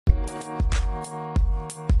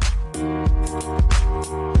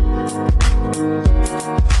Hello,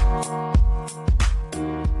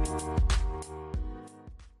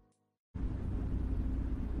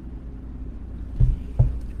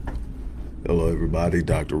 everybody.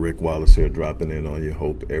 Dr. Rick Wallace here, dropping in on you.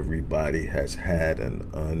 Hope everybody has had an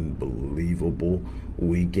unbelievable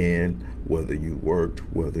weekend, whether you worked,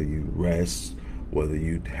 whether you rest, whether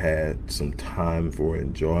you had some time for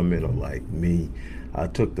enjoyment, or like me, I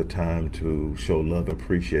took the time to show love and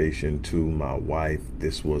appreciation to my wife.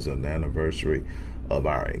 This was an anniversary of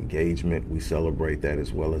our engagement. We celebrate that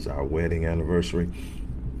as well as our wedding anniversary.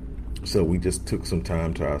 So we just took some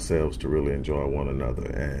time to ourselves to really enjoy one another,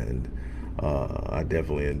 and I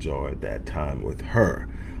definitely enjoyed that time with her.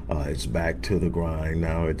 It's back to the grind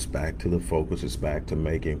now. It's back to the focus. It's back to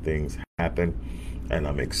making things happen, and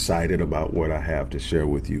I'm excited about what I have to share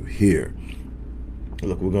with you here.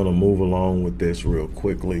 Look, we're going to move along with this real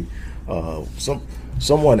quickly.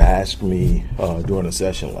 Someone asked me during a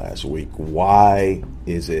session last week, why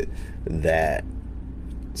is it that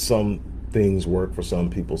some things work for some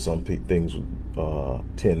people, things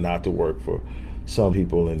tend not to work for some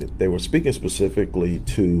people, and they were speaking specifically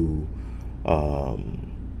to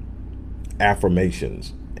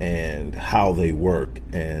affirmations and how they work.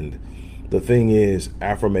 And the thing is,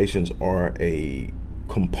 affirmations are a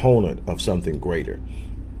component of something greater.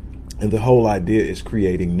 And the whole idea is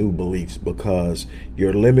creating new beliefs, because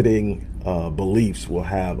your limiting beliefs will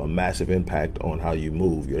have a massive impact on how you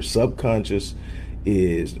move. Your subconscious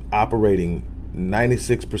is operating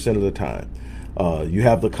 96% of the time. You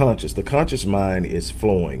have the conscious. The conscious mind is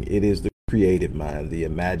flowing. It is the creative mind, the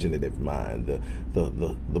imaginative mind,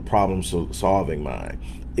 the problem solving mind.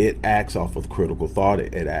 It acts off of critical thought.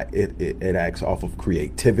 It acts off of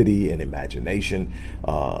creativity and imagination.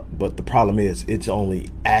 But the problem is, it's only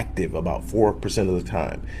active about 4% of the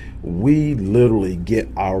time. We literally get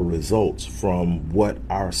our results from what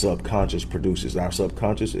our subconscious produces. Our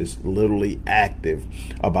subconscious is literally active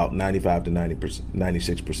about 95 to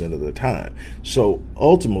 96% of the time. So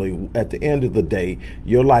ultimately, at the end of the day,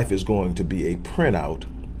 your life is going to be a printout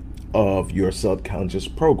of your subconscious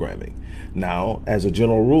programming. Now, as a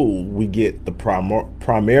general rule, we get the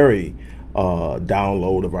primary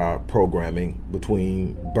download of our programming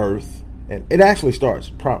between birth, and it actually starts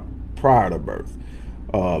prior to birth,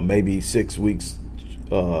 maybe 6 weeks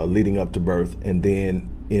leading up to birth, and then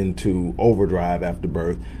into overdrive after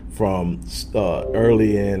birth from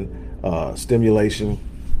early in stimulation,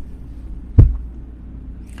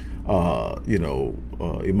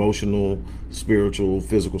 emotional, spiritual,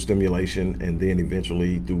 physical stimulation, and then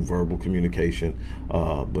eventually through verbal communication.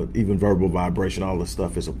 But even verbal vibration, all this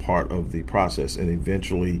stuff is a part of the process. And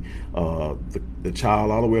eventually the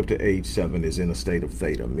child, all the way up to age 7, is in a state of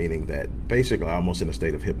theta, meaning that basically almost in a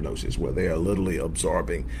state of hypnosis, where they are literally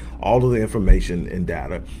absorbing all of the information and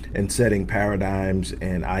data and setting paradigms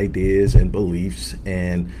and ideas and beliefs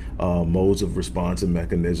and modes of response and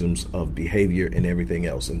mechanisms of behavior and everything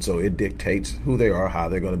else. And so it dictates who they are, how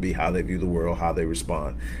they're going to be, how they view the world, how they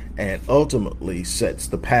respond, and ultimately sets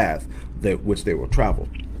the path that which they will travel.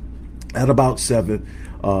 At about 7,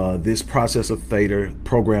 this process of theta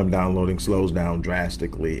program downloading slows down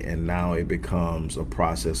drastically, and now it becomes a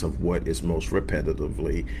process of what is most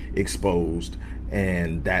repetitively exposed,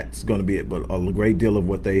 and that's going to be it. But a great deal of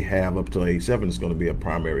what they have up to age 7 is going to be a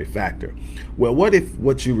primary factor. Well, what if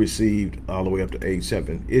what you received all the way up to age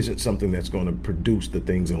 7 isn't something that's going to produce the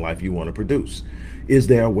things in life you want to produce? Is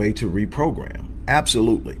there a way to reprogram?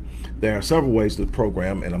 Absolutely. There are several ways to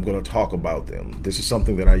program, and I'm going to talk about them. This is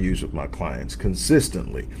something that I use with my clients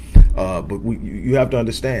consistently. But you have to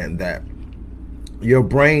understand that your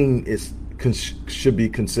brain should be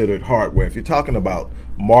considered hardware. If you're talking about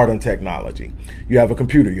modern technology, you have a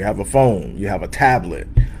computer, you have a phone, you have a tablet,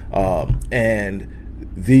 and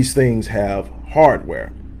these things have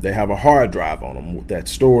hardware. They have a hard drive on them that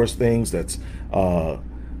stores things, that's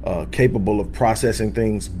capable of processing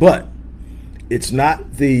things. But it's not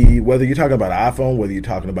whether you're talking about an iPhone, whether you're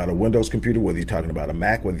talking about a Windows computer, whether you're talking about a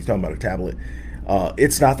Mac, whether you're talking about a tablet,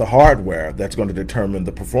 it's not the hardware that's going to determine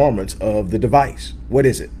the performance of the device. What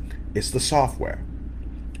is it? It's the software.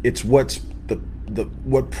 It's what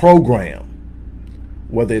program,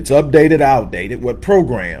 whether it's updated, outdated, what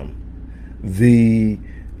program the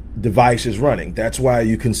device is running. That's why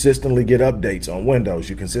you consistently get updates on Windows.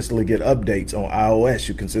 You consistently get updates on iOS.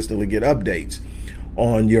 You consistently get updates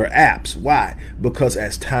on your apps. Why? Because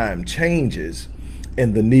as time changes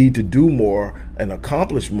and the need to do more and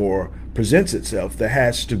accomplish more presents itself, there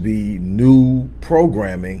has to be new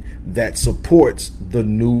programming that supports the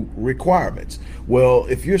new requirements. Well,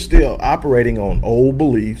 if you're still operating on old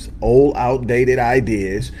beliefs, old outdated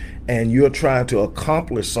ideas, and you're trying to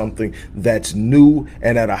accomplish something that's new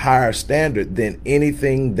and at a higher standard than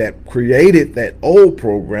anything that created that old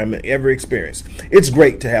program ever experienced. It's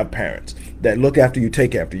great to have parents that look after you,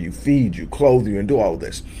 take after you, feed you, clothe you, and do all of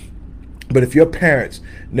this. But if your parents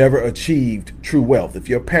never achieved true wealth, if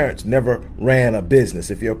your parents never ran a business,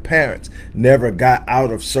 if your parents never got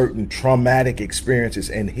out of certain traumatic experiences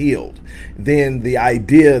and healed, then the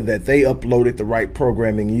idea that they uploaded the right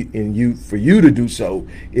programming in you for you to do so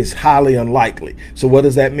is highly unlikely. So what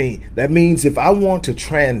does that mean? That means if I want to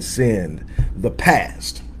transcend the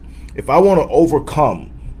past, if I want to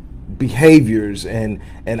overcome behaviors and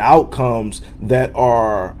outcomes that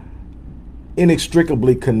are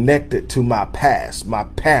inextricably connected to my past, my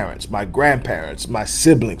parents, my grandparents, my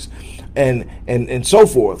siblings, and so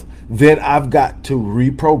forth, then I've got to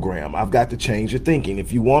reprogram. I've got to change your thinking.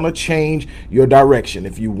 If you want to change your direction,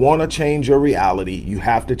 if you want to change your reality, you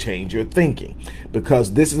have to change your thinking.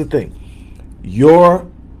 Because this is the thing.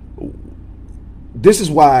 This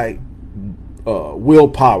is why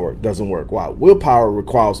willpower doesn't work. Why? Willpower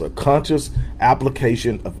requires a conscious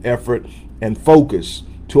application of effort and focus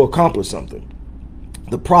to accomplish something.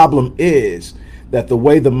 The problem is that the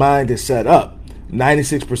way the mind is set up,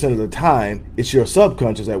 96% of the time, it's your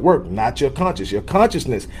subconscious at work, not your conscious. Your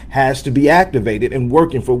consciousness has to be activated and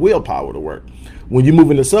working for willpower to work. When you move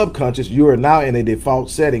into subconscious, you are now in a default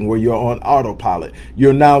setting where you're on autopilot.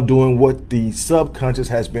 You're now doing what the subconscious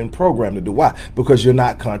has been programmed to do. Why? Because you're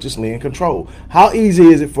not consciously in control. How easy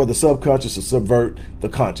is it for the subconscious to subvert the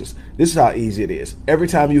conscious? This is how easy it is. Every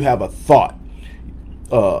time you have a thought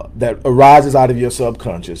that arises out of your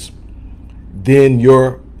subconscious, then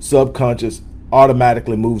your subconscious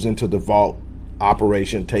automatically moves into default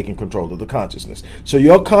operation, taking control of the consciousness. So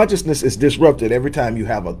your consciousness is disrupted every time you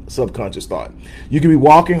have a subconscious thought. You can be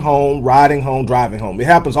walking home, riding home, driving home. It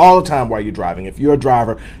happens all the time while you're driving. If you're a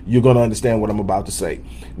driver, you're going to understand what I'm about to say.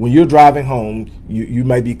 When you're driving home, you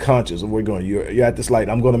may be conscious of where you're at this light.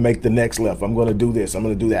 I'm going to make the next left. I'm going to do this. I'm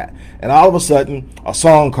going to do that. And all of a sudden, a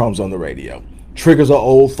song comes on the radio, triggers an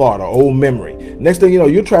old thought or old memory. Next thing you know,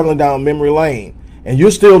 you're traveling down memory lane. And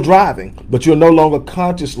you're still driving, but you're no longer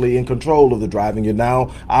consciously in control of the driving. You're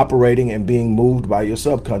now operating and being moved by your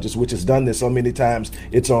subconscious, which has done this so many times,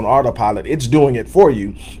 it's on autopilot. It's doing it for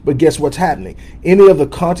you. But guess what's happening? Any of the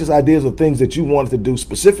conscious ideas or things that you wanted to do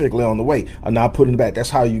specifically on the way are now put in the back.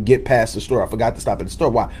 That's how you get past the store. I forgot to stop at the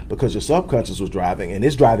store. Why? Because your subconscious was driving, and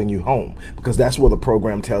it's driving you home, because that's where the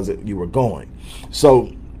program tells it you were going.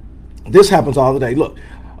 So this happens all the day. Look,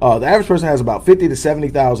 the average person has about 50 to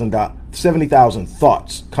 70,000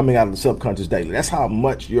 thoughts coming out of the subconscious daily. That's how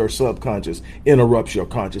much your subconscious interrupts your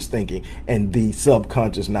conscious thinking, and the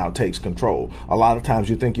subconscious now takes control. A lot of times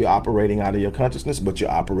you think you're operating out of your consciousness, but you're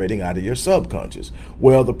operating out of your subconscious.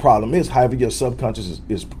 Well, the problem is, however your subconscious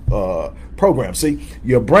is programmed. See,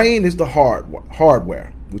 your brain is the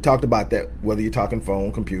hardware. We talked about that, whether you're talking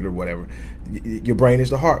phone, computer, whatever. Your brain is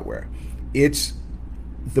the hardware. It's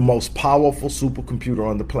the most powerful supercomputer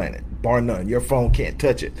on the planet, bar none. Your phone can't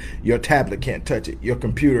touch it. Your tablet can't touch it. Your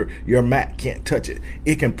computer, your Mac can't touch it.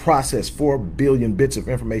 It can process 4 billion bits of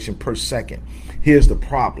information per second. Here's the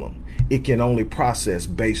problem. It can only process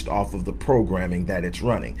based off of the programming that it's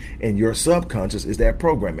running. And your subconscious is that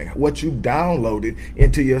programming. What you downloaded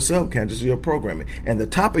into your subconscious is your programming. And the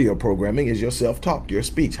top of your programming is your self-talk, your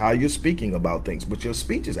speech, how you're speaking about things. But your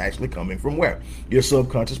speech is actually coming from where? Your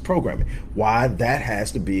subconscious programming. Why? That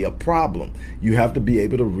has to be a problem. You have to be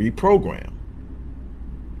able to reprogram.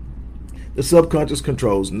 The subconscious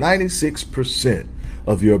controls 96%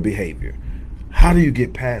 of your behavior. How do you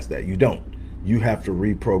get past that? You don't. You have to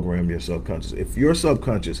reprogram your subconscious. If your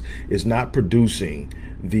subconscious is not producing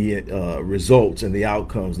the results and the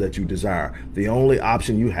outcomes that you desire, the only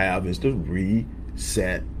option you have is to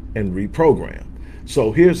reset and reprogram.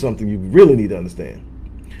 So here's something you really need to understand.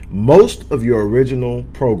 Most of your original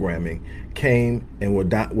programming came and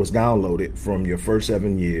was downloaded from your first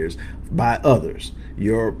 7 years by others.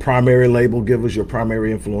 Your primary label givers, your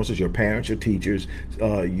primary influencers, your parents, your teachers,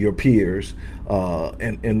 your peers,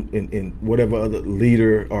 and whatever other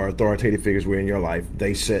leader or authoritative figures were in your life.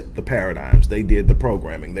 They set the paradigms. They did the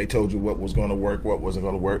programming. They told you what was going to work, what wasn't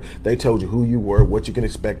going to work. They told you who you were, what you can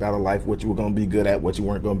expect out of life, what you were going to be good at, what you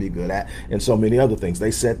weren't going to be good at, and so many other things.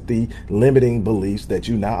 They set the limiting beliefs that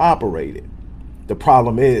you now operated. The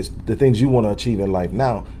problem is the things you want to achieve in life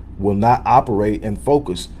now will not operate and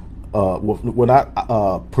focus, will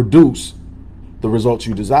not produce the results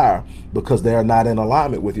you desire because they are not in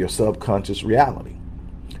alignment with your subconscious reality.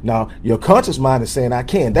 Now, your conscious mind is saying, I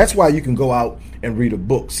can. That's why you can go out and read a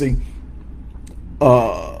book. See,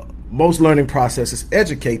 most learning processes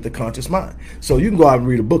educate the conscious mind. So you can go out and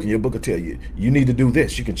read a book, and your book will tell you, you need to do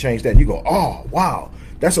this. You can change that. And you go, oh, wow.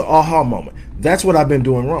 That's an aha moment. That's what I've been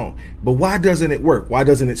doing wrong. But why doesn't it work? Why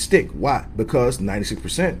doesn't it stick? Why? Because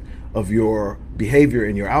 96% of your behavior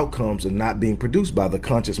and your outcomes are not being produced by the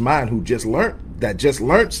conscious mind who just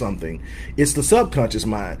learned something. It's the subconscious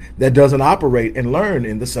mind that doesn't operate and learn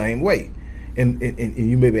in the same way. And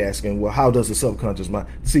you may be asking, well, how does the subconscious mind?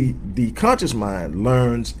 See, the conscious mind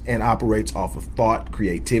learns and operates off of thought,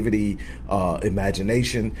 creativity,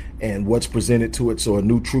 imagination, and what's presented to it. So a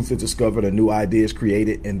new truth is discovered, a new idea is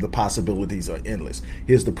created, and the possibilities are endless.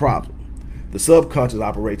 Here's the problem. The subconscious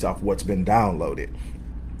operates off what's been downloaded.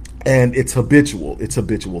 And it's habitual. It's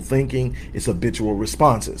habitual thinking. It's habitual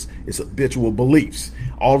responses. It's habitual beliefs.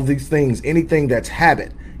 All of these things, anything that's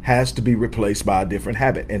habit, has to be replaced by a different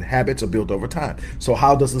habit, and habits are built over time. So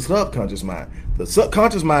how does the subconscious mind? The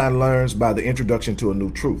subconscious mind learns by the introduction to a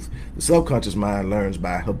new truth. The subconscious mind learns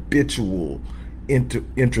by habitual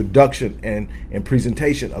introduction and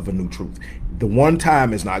presentation of a new truth. The one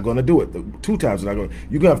time is not going to do it. The two times is not going to.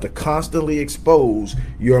 You're going to have to constantly expose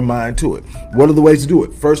your mind to it. What are the ways to do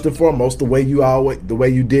it? First and foremost, the way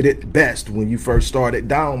you did it best when you first started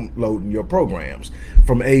downloading your programs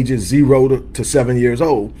from ages 0 to 7 years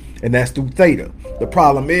old, and that's through theta. The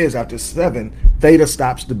problem is after 7, theta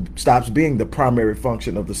stops being the primary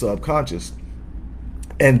function of the subconscious.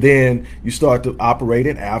 And then you start to operate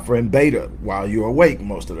in alpha and beta while you're awake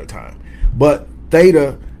most of the time. But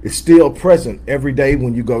theta is still present every day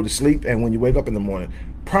when you go to sleep and when you wake up in the morning.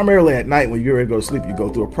 Primarily at night when you're ready to go to sleep, you go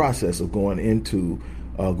through a process of going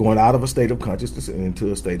out of a state of consciousness and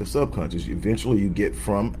into a state of subconscious. Eventually you get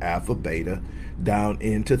from alpha, beta down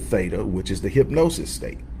into theta, which is the hypnosis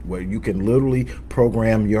state, where you can literally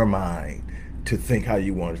program your mind to think how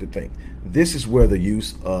you want it to think. This is where the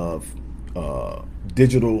use of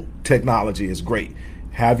digital technology is great.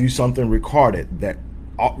 Have you something recorded that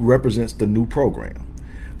represents the new program,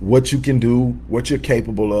 what you can do, what you're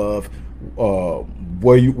capable of,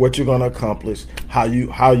 what you're going to accomplish, how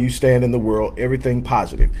you stand in the world, everything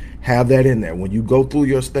positive. Have that in there. When you go through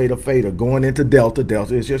your state of theta, going into delta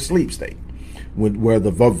is your sleep state, where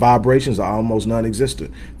the vibrations are almost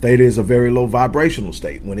non-existent. Theta is a very low vibrational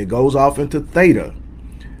state. When it goes off into theta,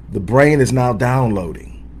 the brain is now downloading.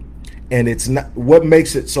 And it's not, what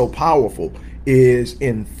makes it so powerful is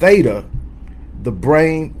in theta, the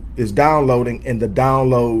brain is downloading, and the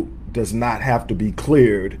download does not have to be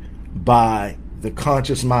cleared by the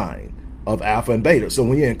conscious mind of alpha and beta. So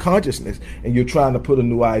when you're in consciousness and you're trying to put a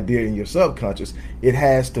new idea in your subconscious, it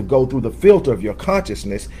has to go through the filter of your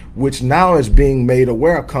consciousness, which now is being made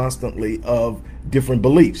aware constantly of different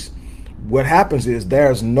beliefs. What happens is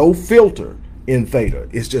there's no filter in theta.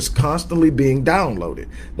 It's just constantly being downloaded.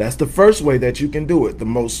 That's the first way that you can do it, the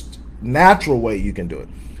most natural way you can do it.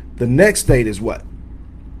 The next state is what?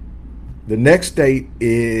 The next state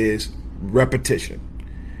is repetition.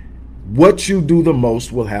 What you do the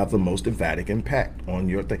most will have the most emphatic impact on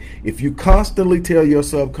your thing. If you constantly tell your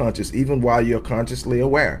subconscious, even while you're consciously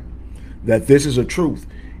aware, that this is a truth,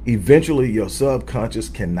 eventually your subconscious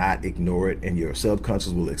cannot ignore it, and your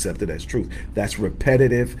subconscious will accept it as truth. That's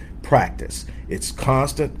repetitive practice. It's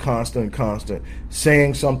constant,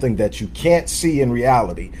 saying something that you can't see in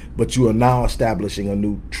reality, but you are now establishing a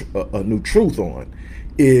new truth on,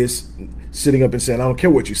 is sitting up and saying, I don't care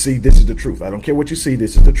what you see, this is the truth. I don't care what you see,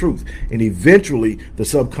 this is the truth. And eventually the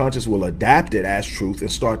subconscious will adapt it as truth and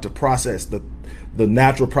start to process the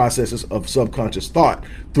natural processes of subconscious thought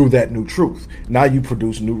through that new truth. Now you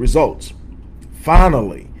produce new results.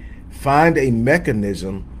 Finally, find a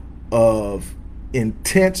mechanism of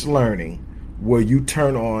intense learning where you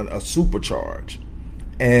turn on a supercharge.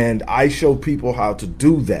 And I show people how to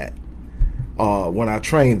do that when I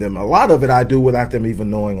train them. A lot of it I do without them even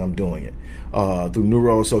knowing I'm doing it, through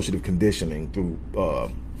neuro-associative conditioning, through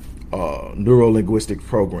neuro-linguistic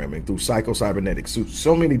programming, through psycho-cybernetics,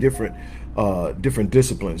 so many different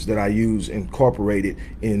disciplines that I use incorporated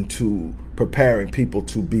into preparing people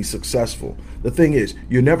to be successful. The thing is,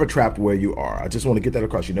 you're never trapped where you are. I just want to get that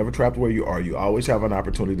across. You're never trapped where you are. You always have an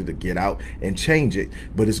opportunity to get out and change it,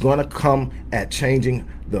 but it's going to come at changing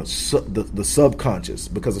the subconscious,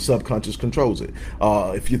 because the subconscious controls it.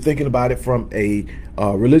 If you're thinking about it from a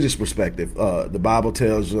religious perspective, the Bible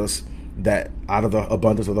tells us that out of the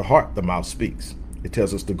abundance of the heart, the mouth speaks. It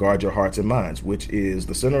tells us to guard your hearts and minds, which is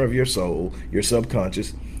the center of your soul. Your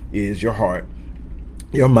subconscious is your heart.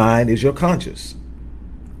 Your mind is your conscious.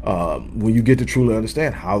 when you get to truly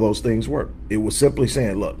understand how those things work. It was simply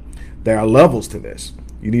saying, look, there are levels to this.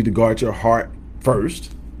 You need to guard your heart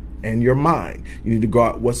first and your mind. You need to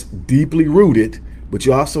guard what's deeply rooted, but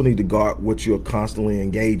you also need to guard what you're constantly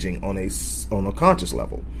engaging on a conscious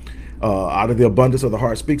level. Out of the abundance of the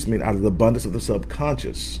heart speaks, mean out of the abundance of the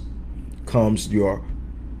subconscious comes your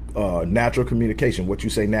natural communication, what you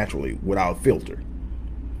say naturally without filter.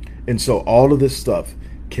 And so all of this stuff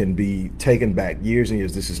can be taken back years and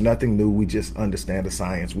years. This is nothing new. We just understand the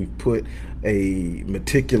science. We've put a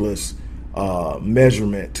meticulous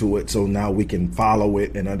measurement to it, so now we can follow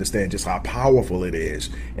it and understand just how powerful it is.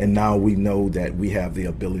 And now we know that we have the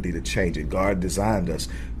ability to change it. God designed us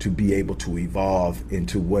to be able to evolve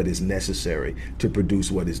into what is necessary to produce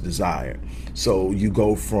what is desired. So you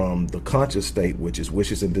go from the conscious state, which is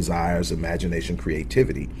wishes and desires, imagination,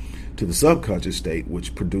 creativity, to the subconscious state,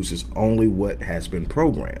 which produces only what has been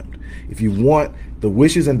programmed. If you want the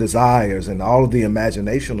wishes and desires and all of the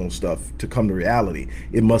imaginational stuff to come to reality,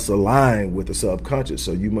 it must align with the subconscious.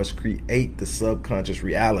 So you must create the subconscious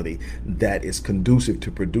reality that is conducive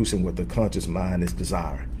to producing what the conscious mind is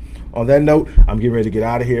desiring. On that note, I'm getting ready to get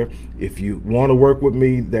out of here. If you want to work with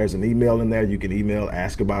me, there's an email in there. You can email,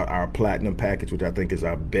 ask about our platinum package, which I think is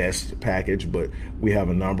our best package, but we have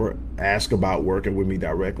a number. Ask about working with me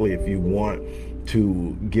directly. If you want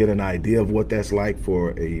to get an idea of what that's like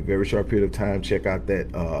for a very short period of time, check out that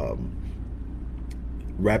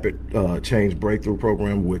Rapid Change Breakthrough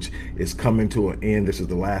Program, which is coming to an end. This is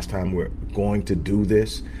the last time we're going to do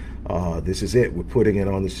this. This is it. We're putting it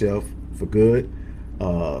on the shelf for good.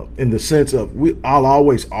 In the sense of, I'll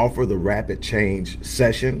always offer the rapid change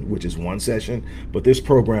session, which is one session, but this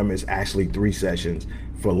program is actually 3 sessions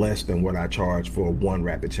for less than what I charge for one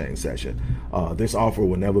rapid change session. This offer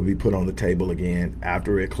will never be put on the table again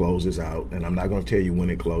after it closes out, and I'm not going to tell you when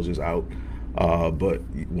it closes out, but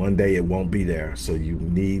one day it won't be there, so you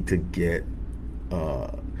need to get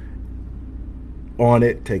on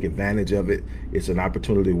it, take advantage of it. It's an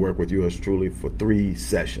opportunity to work with yours truly for 3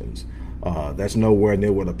 sessions. That's nowhere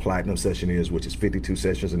near what a platinum session is, which is 52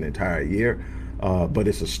 sessions an entire year. But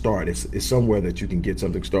it's a start. It's somewhere that you can get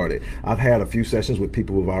something started. I've had a few sessions with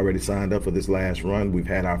people who've already signed up for this last run. We've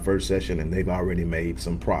had our first session and they've already made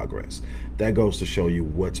some progress. That goes to show you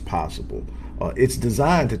what's possible. It's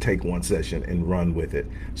designed to take one session and run with it.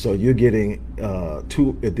 So you're getting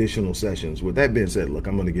 2 additional sessions. With that being said, look,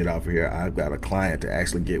 I'm going to get out of here. I've got a client to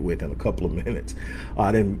actually get with in a couple of minutes.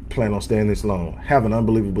 I didn't plan on staying this long. Have an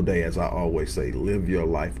unbelievable day. As I always say, live your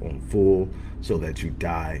life on full so that you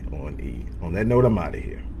die on E. On that note, I'm out of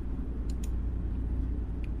here.